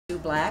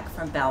Black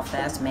from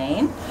Belfast,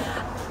 Maine.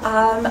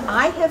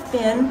 I have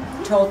been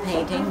Tole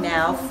painting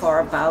now for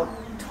about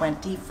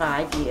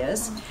 25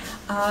 years.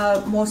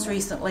 Most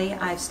recently,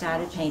 I've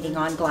started painting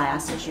on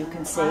glass, as you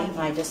can see,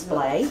 my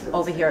display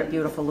over here at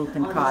beautiful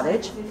Lupine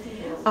Cottage.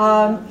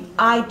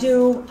 I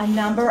do a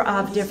number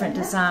of different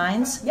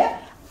designs.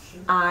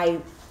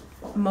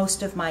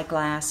 Most of my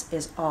glass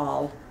is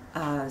all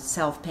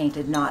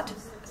self-painted, not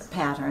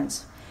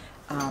patterns,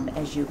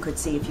 as you could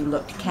see if you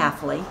looked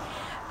carefully.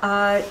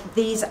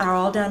 These are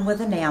all done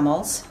with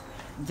enamels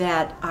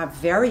that are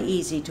very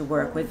easy to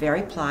work with,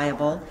 very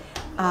pliable.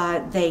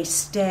 They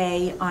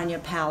stay on your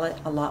palette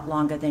a lot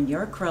longer than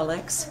your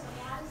acrylics.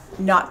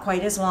 Not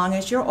quite as long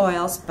as your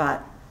oils,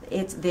 but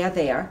they're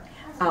there.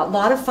 A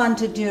lot of fun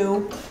to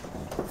do.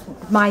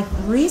 My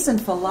reason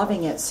for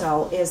loving it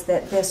so is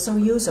that they're so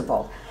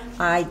usable.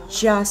 I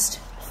just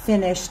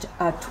finished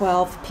a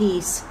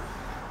 12-piece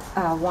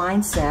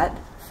wine set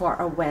for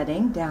a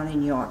wedding down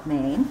in York,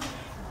 Maine,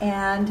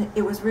 and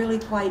it was really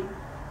quite,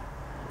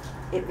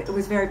 it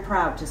was very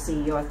proud to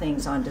see your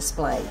things on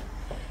display.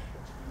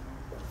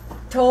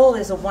 Tole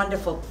is a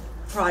wonderful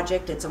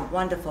project. It's a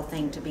wonderful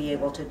thing to be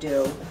able to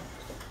do.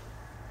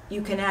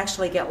 You can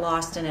actually get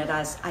lost in it,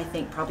 as I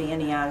think probably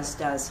any artist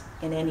does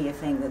in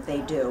anything that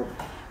they do.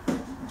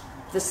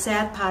 The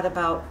sad part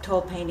about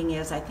Tole painting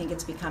is I think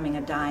it's becoming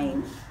a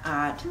dying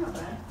art.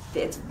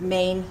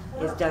 Maine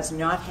does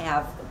not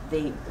have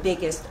the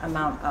biggest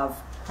amount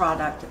of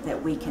product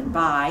that we can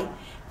buy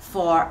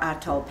for our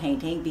Tole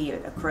painting, be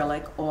it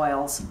acrylic,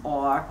 oils,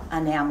 or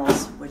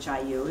enamels, which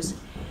I use.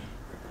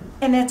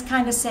 And it's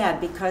kind of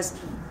sad because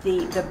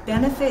the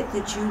benefit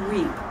that you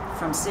reap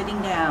from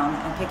sitting down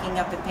and picking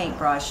up a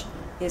paintbrush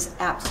is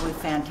absolutely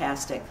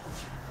fantastic.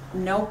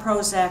 No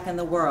Prozac in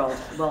the world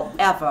will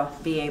ever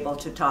be able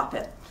to top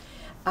it.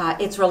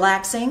 It's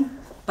relaxing,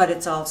 but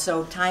it's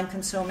also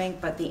time-consuming,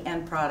 but the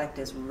end product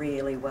is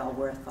really well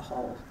worth the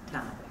whole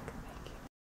time.